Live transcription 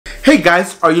Hey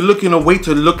guys, are you looking a way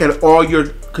to look at all your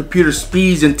computer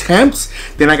speeds and temps?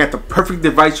 Then I got the perfect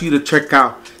device for you to check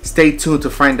out. Stay tuned to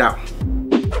find out.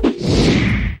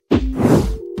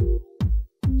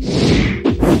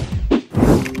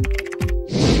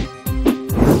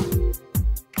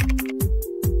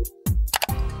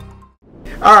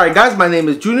 Alright guys, my name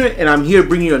is Junior and I'm here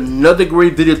bringing you another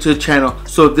great video to the channel.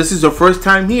 So if this is your first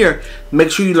time here,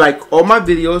 make sure you like all my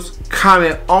videos,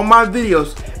 comment on my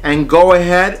videos, and go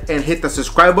ahead and hit the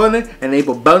subscribe button and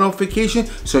enable bell notification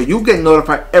so you get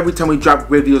notified every time we drop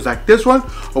great videos like this one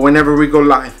or whenever we go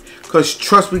live. Because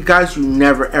trust me guys, you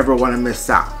never ever want to miss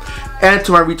out. And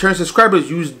to my return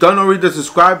subscribers, you've done already the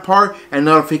subscribe part and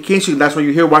notification. That's why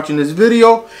you're here watching this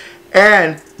video.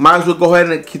 And might as well go ahead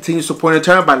and continue supporting the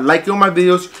channel by liking all my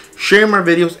videos, sharing my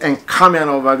videos, and commenting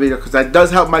on my videos, because that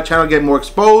does help my channel get more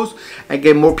exposed and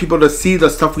get more people to see the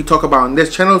stuff we talk about on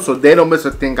this channel, so they don't miss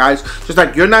a thing, guys. Just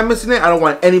like you're not missing it, I don't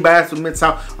want anybody else to miss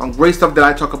out on great stuff that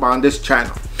I talk about on this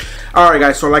channel. Alright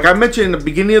guys, so like I mentioned in the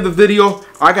beginning of the video,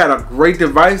 I got a great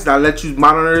device that lets you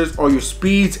monitor all your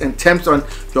speeds and temps on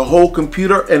your whole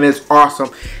computer, and it's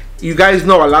awesome. You guys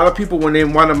know a lot of people, when they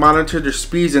want to monitor their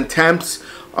speeds and temps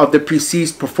of the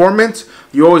PC's performance,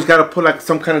 you always got to put like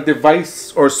some kind of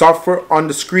device or software on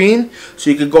the screen so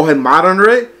you can go ahead and monitor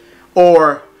it.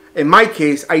 Or in my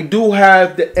case, I do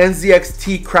have the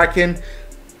NZXT Kraken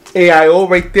AIO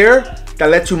right there that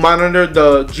lets you monitor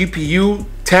the GPU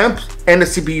temps and the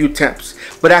CPU temps.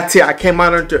 But that's it. I can't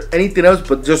monitor anything else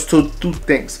but just two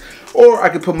things. Or I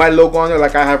can put my logo on there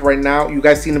like I have right now. You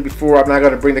guys seen it before. I'm not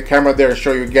going to bring the camera there and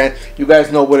show you again. You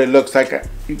guys know what it looks like.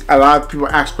 A lot of people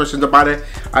ask questions about it.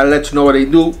 I let you know what they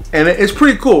do, and it's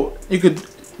pretty cool. You could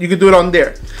do it on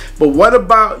there. But what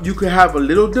about you could have a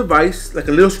little device, like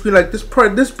a little screen like this,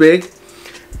 probably this big,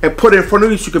 and put it in front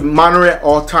of you so you can monitor it at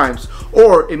all times.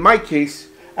 Or in my case,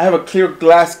 I have a clear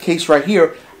glass case right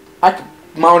here. I can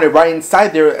mount it right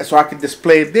inside there so I can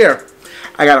display it there.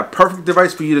 I got a perfect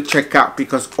device for you to check out,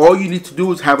 because all you need to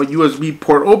do is have a USB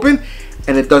port open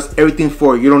and it does everything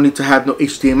for you. You don't need to have no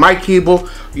HDMI cable.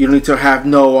 You don't need to have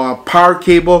no power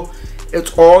cable.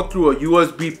 It's all through a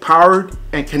USB powered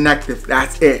and connected.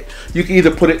 That's it. You can either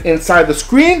put it inside the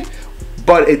screen,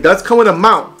 but it does come with a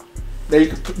mount that you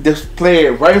can display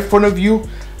it right in front of you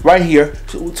right here.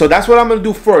 So that's what I'm going to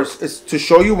do first, is to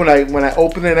show you when I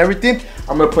open it and everything.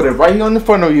 I'm going to put it right here on the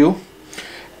front of you.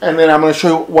 And then I'm going to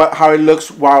show you how it looks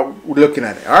while we're looking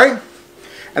at it, alright?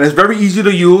 And it's very easy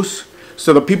to use.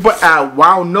 So the people at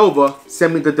WowNova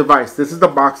sent me the device. This is the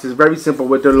box. It's very simple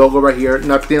with their logo right here.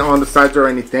 Nothing on the sides or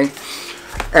anything.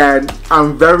 And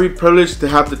I'm very privileged to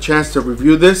have the chance to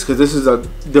review this, because this is a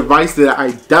device that I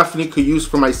definitely could use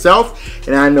for myself.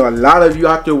 And I know a lot of you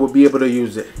out there will be able to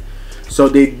use it. So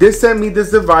they did send me this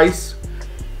device,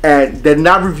 and they're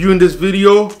not reviewing this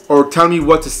video or telling me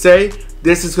what to say.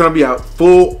 This is going to be a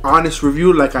full, honest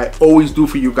review like I always do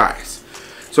for you guys.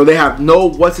 So they have no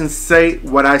what's and say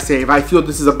what I say. If I feel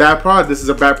this is a bad product, this is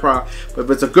a bad product. But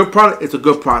if it's a good product, it's a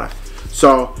good product.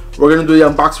 So we're going to do the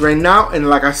unboxing right now.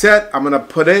 And like I said, I'm going to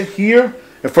put it here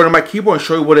in front of my keyboard and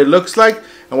show you what it looks like.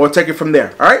 And we'll take it from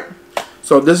there. Alright?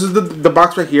 So this is the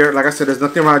box right here. Like I said, there's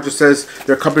nothing wrong. It just says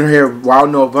their company here,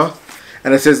 WowNova.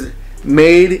 And it says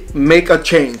make a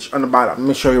change on the bottom. Let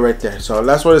me show you right there. So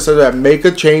that's what it says, that make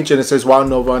a change, and it says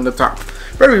WowNova on the top.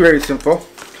 Very, very simple.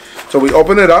 So we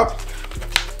open it up.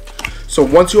 So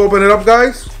once you open it up,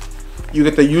 guys, you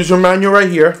get the user manual right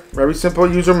here. Very simple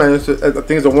user manual. So I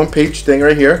think it's a one-page thing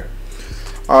right here.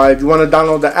 If you want to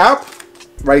download the app,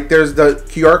 right there's the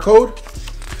QR code,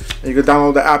 and you can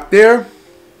download the app there.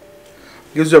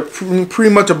 Gives you pretty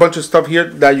much a bunch of stuff here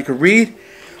that you can read.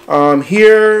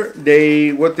 Here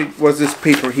was this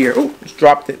paper here. Oh, just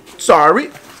dropped it. Sorry.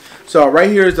 So right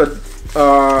here is a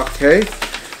okay.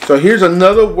 So here's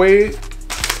another way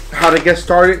how to get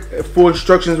started. Full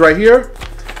instructions right here.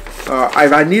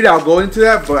 If I need it, I'll go into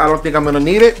that, but I don't think I'm gonna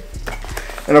need it.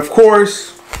 And of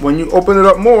course, when you open it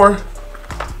up more,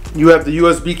 you have the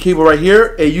USB cable right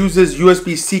here. It uses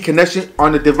USB-C connection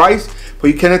on the device, but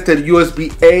you connect to the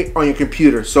USB-A on your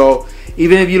computer. So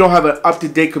even if you don't have an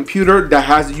up-to-date computer that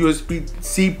has a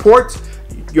USB-C ports,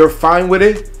 you're fine with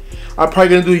it. I'm probably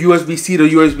going to do USB-C to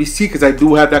USB-C because I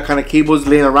do have that kind of cables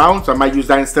laying around. So I might use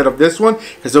that instead of this one,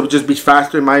 because it will just be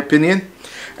faster in my opinion.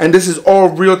 And this is all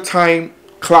real-time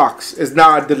clocks. It's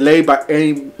not a delay by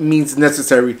any means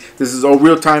necessary. This is all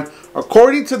real-time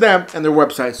according to them and their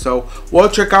website. So we'll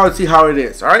check out and see how it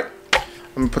is. Alright, I'm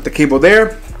going to put the cable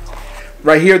there.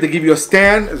 Right here they give you a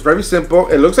stand. It's very simple.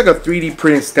 It looks like a 3D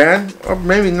printed stand, or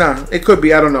maybe not. It could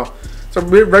be, I don't know. It's a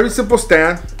very simple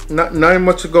stand. Not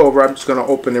much to go over. I'm just gonna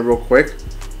open it real quick.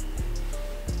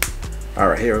 All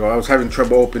right, here we go. I was having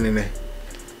trouble opening it.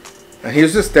 And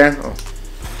here's the stand. Oh.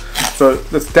 So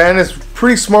the stand is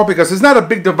pretty small because it's not a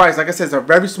big device. Like I said, it's a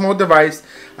very small device.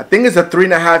 I think it's a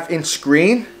 3.5-inch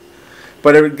screen,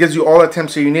 but it gives you all the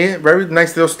attention you need. Very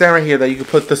nice little stand right here that you can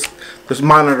put this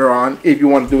monitor on if you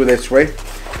want to do it this way.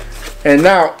 And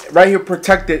now, right here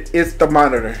protected is the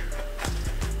monitor.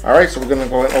 All right, so we're gonna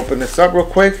go ahead and open this up real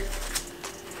quick.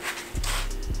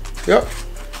 Yep.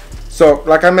 So,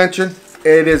 like I mentioned,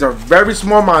 it is a very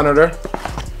small monitor.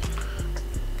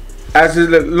 As you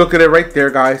look at it right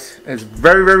there, guys, it's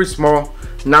very, very small,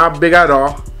 not big at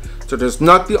all. So there's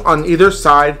nothing on either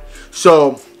side.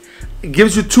 So it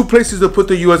gives you 2 places to put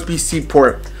the USB-C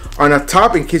port. On the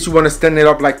top, in case you want to stand it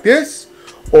up like this,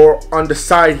 or on the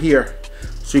side here,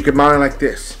 so you can mount it like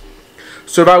this.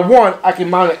 So if I want, I can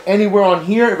mount it anywhere on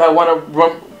here. If I want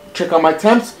to check on my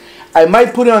temps, I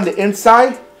might put it on the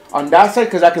inside, on that side,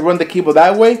 because I can run the cable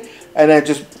that way, and then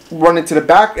just run it to the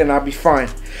back and I'll be fine.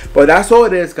 But that's all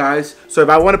it is, guys. So if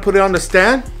I want to put it on the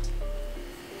stand,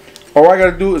 all I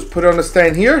gotta do is put it on the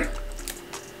stand here,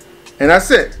 and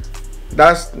that's it.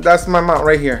 That's my mount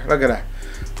right here. Look at that.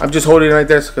 I'm just holding it like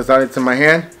this because it's in my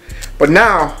hand. But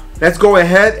now let's go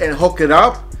ahead and hook it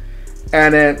up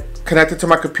and then connect it to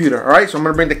my computer. All right, so I'm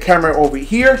gonna bring the camera over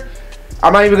here.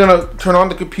 I'm not even gonna turn on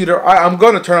the computer. I'm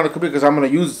gonna turn on the computer because I'm gonna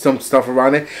use some stuff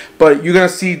around it, but you're gonna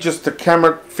see just the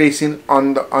camera facing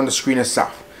on the screen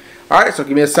itself. All right, so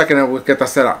give me a second and we'll get that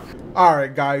set up. All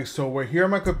right, guys, so we're here on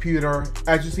my computer.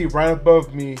 As you see right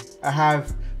above me, I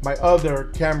have my other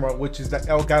camera, which is the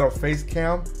Elgato face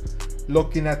cam,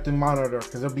 looking at the monitor,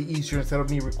 because it'll be easier instead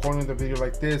of me recording the video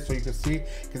like this so you can see,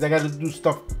 because I got to do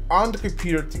stuff on the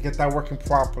computer to get that working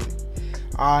properly.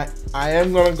 I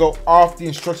am gonna go off the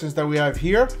instructions that we have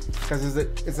here, because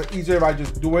it's easier if I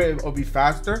just do it. It'll be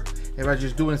faster if I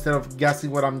just do it instead of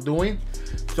guessing what I'm doing.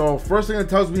 So first thing it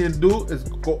tells me to do is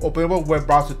go open up a web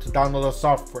browser to download the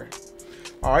software.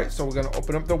 All right, so we're gonna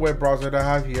open up the web browser that I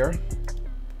have here.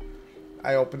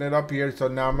 I open it up here, so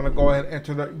now I'm gonna go ahead and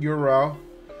enter the URL,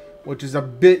 which is a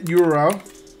bit URL.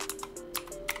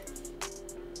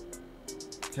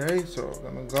 Okay, so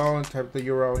I'm gonna go and type the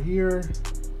URL here.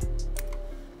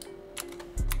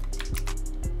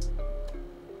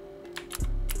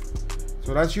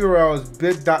 So that's URL is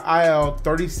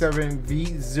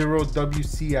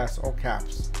bit.il37v0wcs, all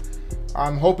caps.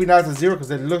 I'm hoping that's a 0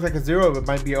 because it looks like a 0, but it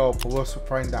might be O, but we'll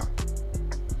find out.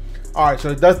 All right,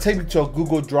 so it does take me to a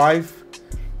Google Drive.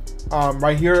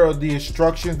 Right here are the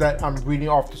instructions that I'm reading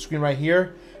off the screen right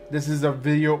here. This is a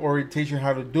video orientation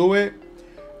how to do it,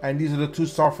 and these are the 2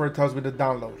 software it tells me to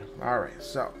download. All right,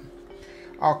 so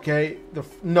okay, the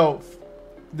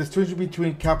distinction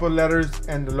between capital letters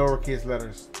and the lowercase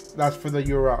letters. That's for the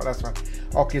URL. That's fine.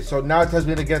 Okay, so now it tells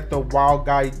me to get the WoW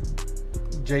Guide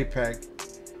JPEG.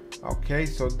 Okay,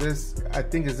 so this I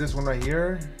think is this one right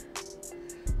here.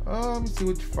 Let me see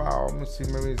which file. Let me see.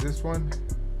 Maybe it's this one.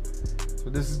 So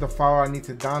this is the file I need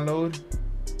to download.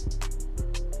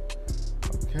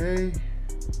 Okay.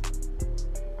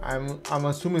 I'm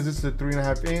assuming this is a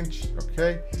 3.5-inch.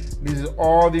 Okay. This is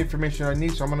all the information I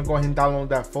need. So I'm gonna go ahead and download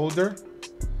that folder.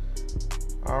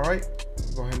 All right.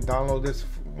 Go ahead and download this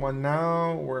one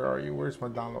now. Where are you? Where's my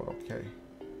download? Okay.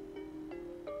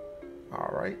 All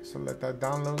right. So let that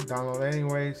download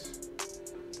anyways.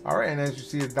 All right. And as you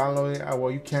see, it's downloading. Well,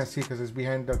 you can't see because it's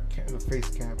behind the face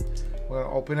cam. We're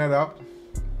gonna open it up.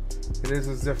 It is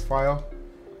a zip file.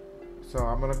 So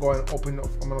I'm gonna go ahead and open.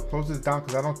 I'm gonna close this down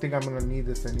because I don't think I'm gonna need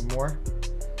this anymore.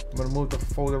 I'm gonna move the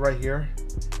folder right here.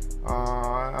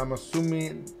 I'm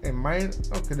assuming it might.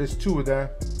 Okay, there's 2 of them.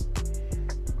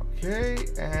 Okay,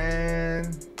 and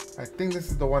I think this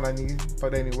is the one I need.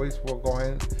 But anyways, we'll go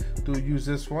ahead and use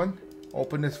this one.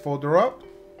 Open this folder up.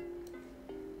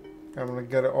 I'm gonna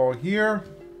get it all here.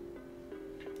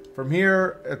 From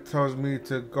here, it tells me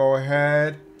to go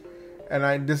ahead,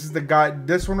 and this is the guide.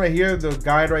 This one right here, the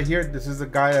guide right here. This is the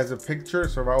guide as a picture.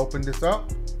 So if I open this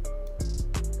up,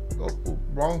 oh,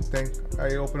 wrong thing.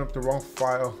 I opened up the wrong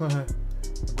file.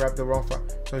 Grab the wrong file.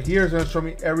 So here it's gonna show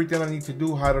me everything I need to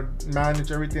do, how to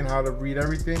manage everything, how to read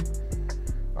everything.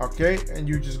 Okay, and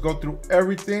you just go through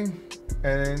everything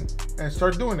and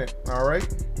start doing it. All right.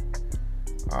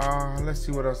 Let's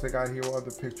see what else they got here. What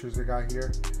other pictures they got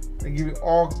here? They give you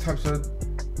all types of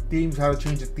themes, how to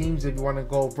change the themes if you want to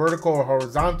go vertical or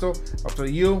horizontal, up to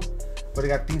you. But they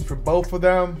got themes for both of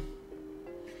them.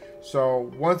 So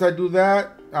once I do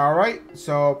that, all right.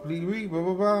 So please read, blah,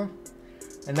 blah, blah.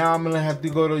 And now I'm gonna have to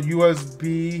go to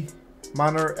USB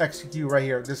monitor execute right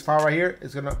here. This file right here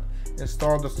is gonna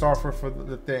install the software for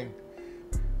the thing.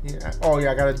 Yeah. Oh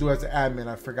yeah, I gotta do it as an admin.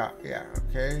 I forgot. Yeah.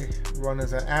 Okay. Run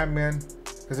as an admin.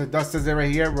 because it does says it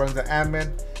right here, runs the admin.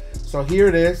 So here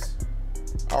it is.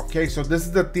 Okay, so this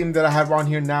is the theme that I have on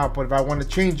here now, but if I want to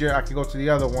change it, I can go to the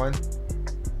other one.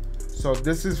 So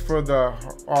this is for the,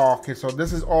 oh, okay, so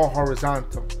this is all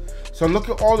horizontal. So look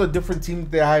at all the different themes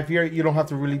they have here. You don't have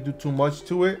to really do too much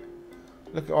to it.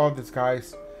 Look at all this,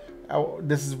 guys.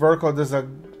 This is vertical. There's a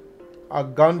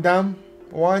Gundam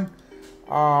one.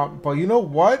 But you know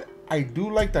what? I do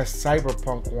like the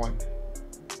cyberpunk one.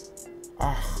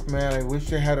 Ah, man, I wish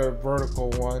they had a vertical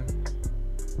one.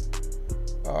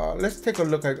 Let's take a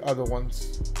look at other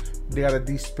ones. They got a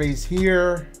D space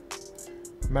here.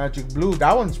 Magic Blue,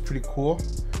 that one's pretty cool.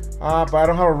 But I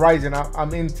don't have a Ryzen.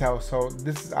 I'm Intel, so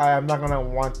this is, I'm not gonna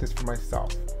want this for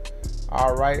myself.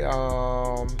 All right.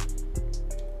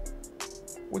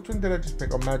 Which one did I just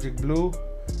pick? Oh, Magic Blue.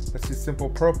 Let's see,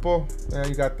 Simple Purple. Yeah,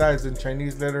 you got that. It's in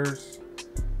Chinese letters.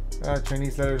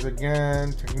 Chinese letters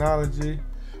again. Technology.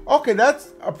 Okay,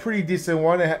 that's a pretty decent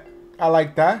one. I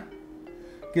like that.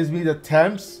 Gives me the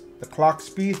temps, the clock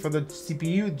speed for the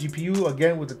CPU, GPU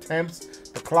again with the temps,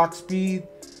 the clock speed.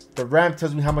 The RAM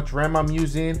tells me how much RAM I'm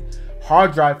using.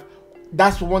 Hard drive,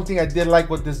 that's the one thing I did like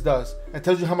what this does. It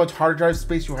tells you how much hard drive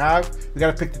space you have. You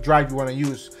gotta pick the drive you want to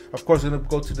use. Of course, it's gonna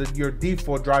go to your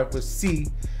default drive with C.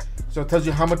 So it tells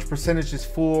you how much percentage is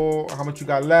full, how much you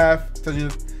got left. It tells you,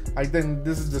 I think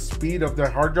this is the speed of the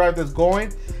hard drive that's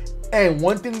going. And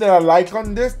one thing that I like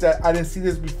on this, that I didn't see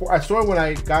this before, I saw it when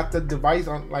I got the device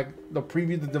on, like the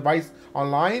preview the device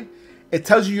online. It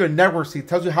tells you your network speed. It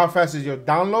tells you how fast is your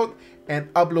download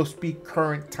and upload speed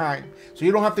current time. So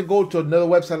you don't have to go to another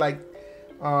website like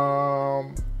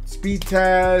Speed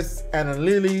Test and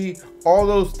Lily, all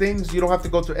those things. You don't have to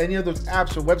go to any of those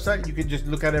apps or website. You can just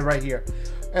look at it right here.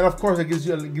 And of course, it gives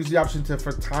you the option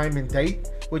for time and date,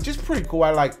 which is pretty cool.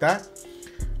 I like that.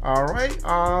 All right.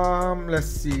 Let's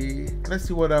see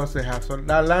what else they have. So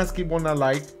that landscape one I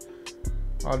like.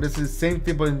 This is the same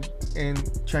thing but in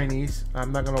Chinese.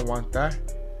 I'm not gonna want that.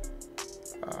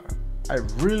 I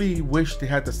really wish they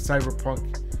had the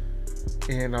cyberpunk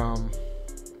in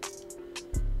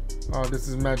this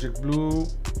is Magic Blue,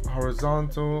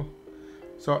 horizontal.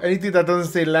 So anything that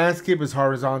doesn't say landscape is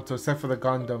horizontal except for the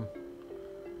Gundam.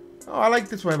 Oh, I like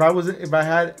this one. If I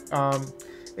had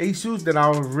Asus, then I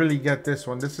would really get this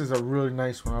one. This is a really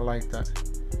nice one. I like that.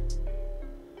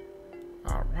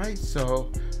 All right,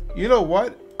 so you know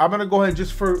what? I'm gonna go ahead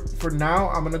just for now.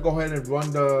 I'm gonna go ahead and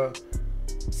run the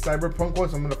cyberpunk one.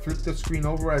 So I'm gonna flip the screen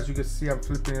over. As you can see, I'm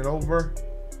flipping it over.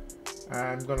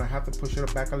 I'm gonna have to push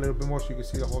it back a little bit more so you can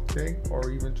see the whole thing,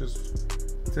 or even just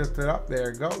tilt it up.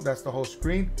 There you go. That's the whole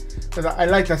screen. Because I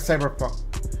like that cyberpunk.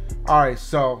 All right,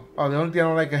 so the only thing I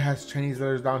don't like, it has Chinese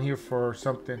letters down here for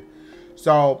something.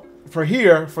 So for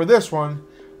here, for this one,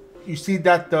 you see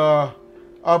that the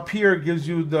up here gives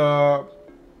you the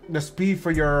speed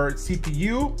for your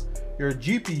CPU, your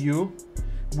GPU,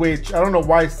 which I don't know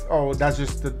why. Oh, that's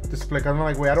just the display. I'm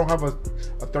like, wait, I don't have a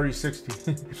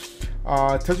 3060.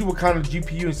 It tells you what kind of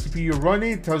GPU and CPU you're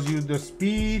running. It tells you the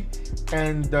speed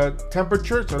and the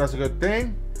temperature, so that's a good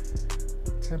thing.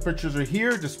 Temperatures are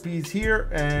here, the speed's here,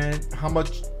 and how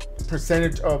much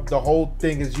percentage of the whole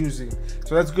thing is using.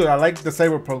 So that's good. I like the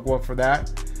cyberpunk one for that.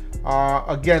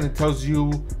 Again, it tells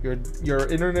you your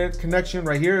internet connection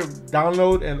right here,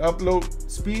 download and upload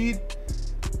speed.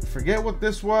 Forget what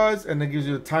this was, and it gives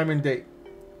you the time and date.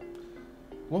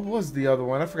 What was the other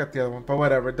one? I forgot the other one, but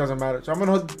whatever, it doesn't matter. So I'm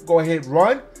gonna go ahead and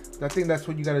run. I think that's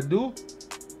what you gotta do.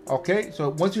 Okay, so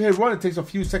once you hit run, it takes a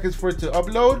few seconds for it to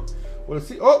upload. Well, let's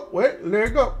see. Oh, wait, there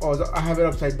you go. Oh, I have it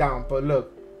upside down, but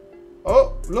look.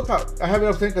 Oh, look how I have it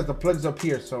upside because the plug's up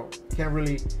here, so can't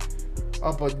really.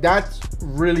 Oh, but that's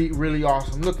really, really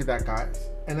awesome. Look at that, guys,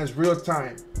 and it's real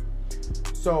time.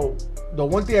 So the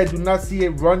one thing I do not see it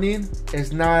running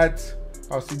is not.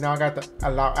 Oh, see, now I got the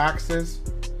allow access.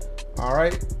 All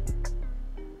right.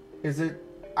 Is it?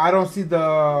 I don't see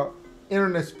the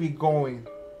internet speed going,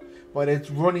 but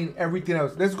it's running everything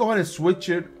else. Let's go ahead and switch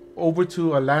it over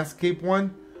to a landscape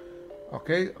one.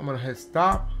 Okay, I'm gonna hit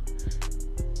stop.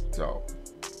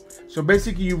 So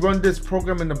basically you run this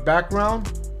program in the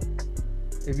background.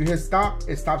 If you hit stop,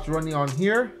 it stops running on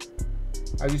here.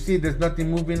 As you see, there's nothing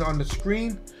moving on the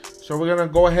screen. So we're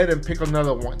gonna go ahead and pick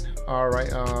another one. All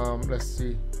right, let's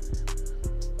see.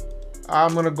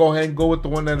 I'm gonna go ahead and go with the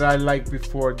one that I liked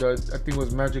before. I think it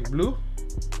was Magic Blue.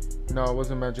 No, it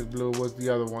wasn't Magic Blue, it was the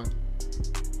other one.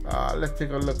 Let's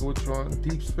take a look at which one.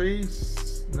 Deep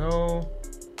Space, no.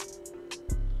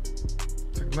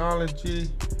 Technology.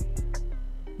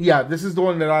 Yeah, this is the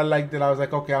one that I liked, that I was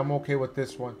like, okay, I'm okay with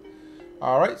this one.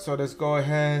 All right, so let's go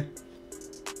ahead.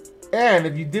 And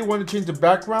if you did want to change the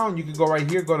background, you can go right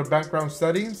here, go to background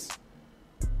settings.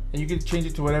 and you can change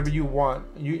it to whatever you want.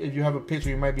 If you have a picture,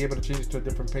 you might be able to change it to a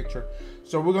different picture.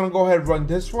 So we're gonna go ahead and run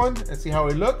this one and see how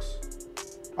it looks.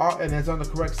 Oh, and it's on the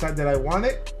correct side that I want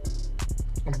it.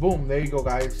 And boom, there you go,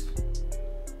 guys.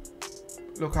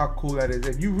 Look how cool that is.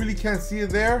 If you really can't see it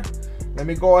there, let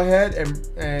me go ahead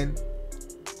and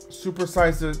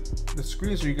supersize the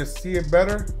screen so you can see it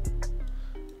better.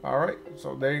 All right,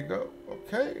 so there you go.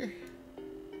 Okay.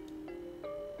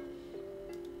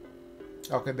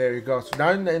 Okay, there you go. So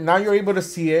now you're able to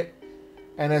see it,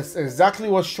 and it's exactly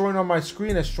what's showing on my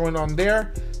screen. It's showing on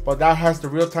there, but that has the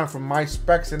real time from my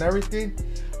specs and everything.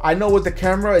 I know with the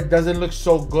camera it doesn't look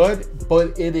so good,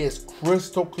 but it is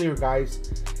crystal clear,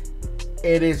 guys.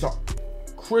 It is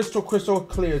crystal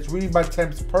clear. It's reading by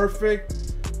temps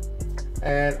perfect,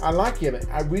 and I like it.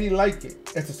 I really like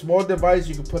it. It's a small device.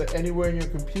 You can put it anywhere in your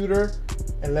computer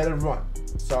and let it run.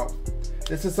 So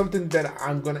this is something that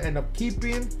I'm gonna end up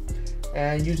keeping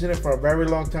and using it for a very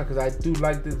long time because I do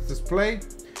like this display.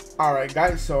 All right,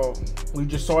 guys, so we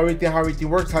just saw everything, how everything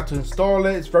works, how to install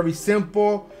it. It's very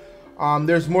simple.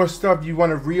 There's more stuff you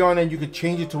want to read on it. You can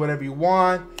change it to whatever you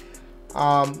want.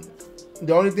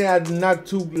 The only thing I'm not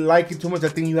too liking too much, I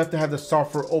think you have to have the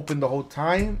software open the whole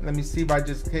time. Let me see if I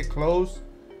just hit close.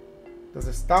 Does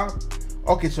it stop?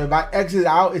 Okay, so if I exit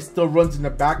out, it still runs in the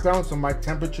background. So my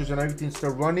temperatures and everything's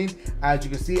still running. As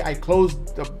you can see, I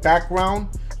closed the background.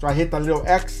 So I hit the little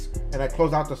X and I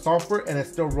close out the software and it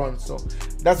still runs. So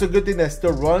that's a good thing that it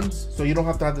still runs. So you don't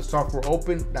have to have the software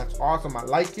open. That's awesome. I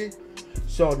like it.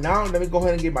 So now let me go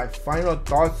ahead and give my final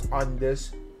thoughts on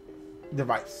this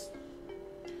device.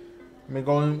 Let me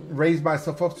go and raise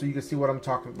myself up so you can see what I'm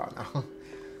talking about now.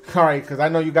 All right, because I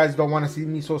know you guys don't want to see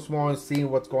me so small and seeing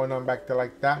what's going on back there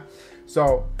like that.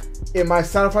 So am I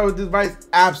satisfied with this device?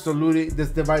 Absolutely. This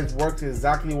device works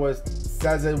exactly what it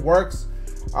says it works.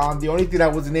 The only thing I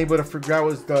wasn't able to figure out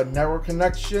was the network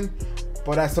connection,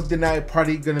 but that's something that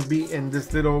probably gonna be in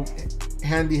this little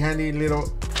handy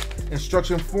little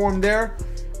instruction form there.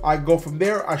 I go from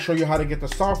there, I show you how to get the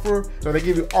software. So they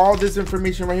give you all this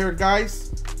information right here,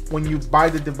 guys, when you buy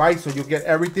the device, so you'll get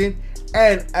everything.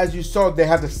 And as you saw, they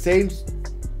have the same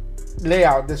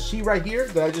layout. The sheet right here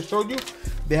that I just showed you,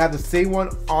 they have the same one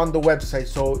on the website.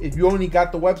 So if you only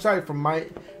got the website from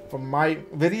my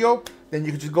video, then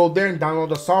you can just go there and download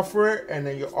the software, and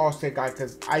then you're all set, guys.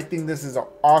 Because I think this is an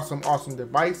awesome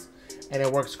device, and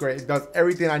it works great. It does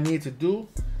everything I need to do.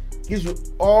 Gives you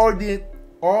all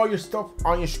your stuff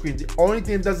on your screen. The only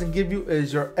thing it doesn't give you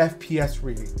is your FPS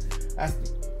reading. That's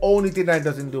the only thing that it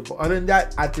doesn't do. But other than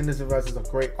that, I think this device is a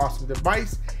great, awesome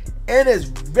device, and it's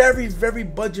very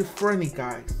budget friendly,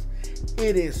 guys.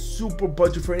 It is super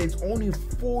budget friendly. It's only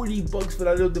 40 bucks for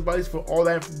that little device for all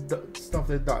that stuff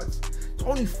that it does. It's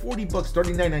only 40 bucks,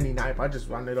 $39.99 if I just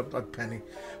round it up a penny.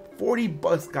 40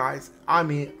 bucks, guys. I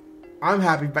mean, I'm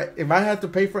happy, but if I had to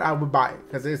pay for it, I would buy it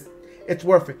because it's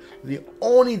worth it. The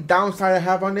only downside I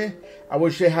have on it, I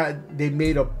wish they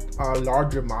made a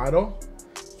larger model,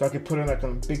 so I could put it like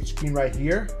on a big screen right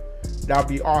here. That'd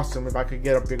be awesome if I could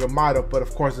get a bigger model, but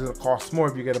of course it'll cost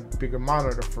more if you get a bigger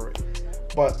monitor for it.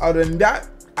 But other than that,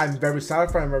 I'm very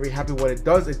satisfied. I'm very happy what it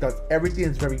does. It does everything.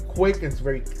 It's very quick. It's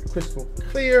very crystal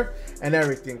clear and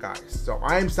everything, guys. So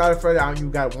I am satisfied. You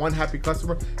got one happy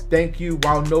customer. Thank you,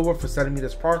 WowNova, for sending me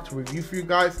this product to review for you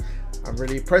guys. I'm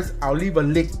really impressed. I'll leave a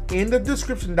link in the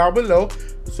description down below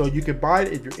so you can buy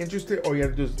it if you're interested. All you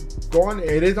have to do is go on.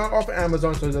 It is off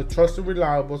Amazon, so it's a trusted,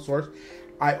 reliable source.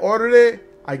 I ordered it.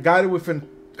 I got it within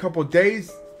a couple of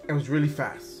days. It was really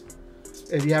fast.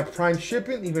 If you have Prime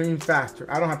shipping, even faster.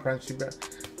 I don't have Prime shipping.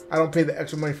 I don't pay the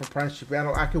extra money for Prime shipping.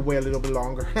 I could wait a little bit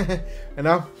longer. You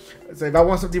know? So if I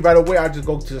want something right away, I just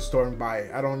go to the store and buy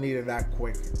it. I don't need it that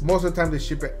quick. Most of the time they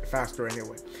ship it faster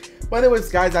anyway. But anyways,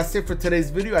 guys, that's it for today's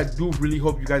video. I do really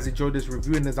hope you guys enjoyed this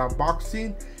review and this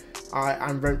unboxing.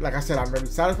 Like I said, I'm very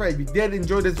satisfied. If you did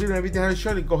enjoy this video and everything I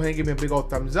showed you, go ahead and give me a big old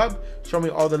thumbs up. Show me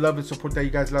all the love and support that you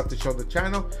guys love to show the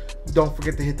channel. Don't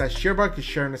forget to hit that share button, because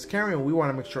sharing is caring, and we want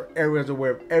to make sure everyone's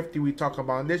aware of everything we talk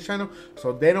about on this channel,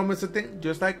 so they don't miss a thing,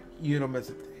 just like you don't miss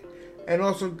a thing. And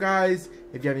also, guys,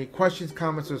 if you have any questions,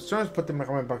 comments, or concerns, put them in the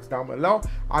comment box down below.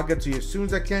 I'll get to you as soon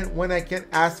as I can, when I can,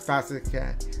 as fast as I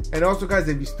can. And also, guys,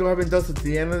 if you still haven't done so to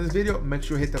the end of this video, make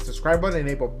sure you hit that subscribe button and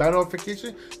enable bell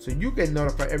notification so you get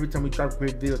notified every time we drop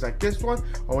great videos like this one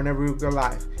or whenever we go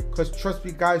live. Because trust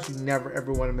me, guys, you never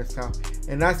ever want to miss out.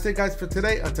 And that's it, guys, for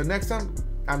today. Until next time,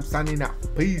 I'm signing out.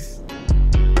 Peace.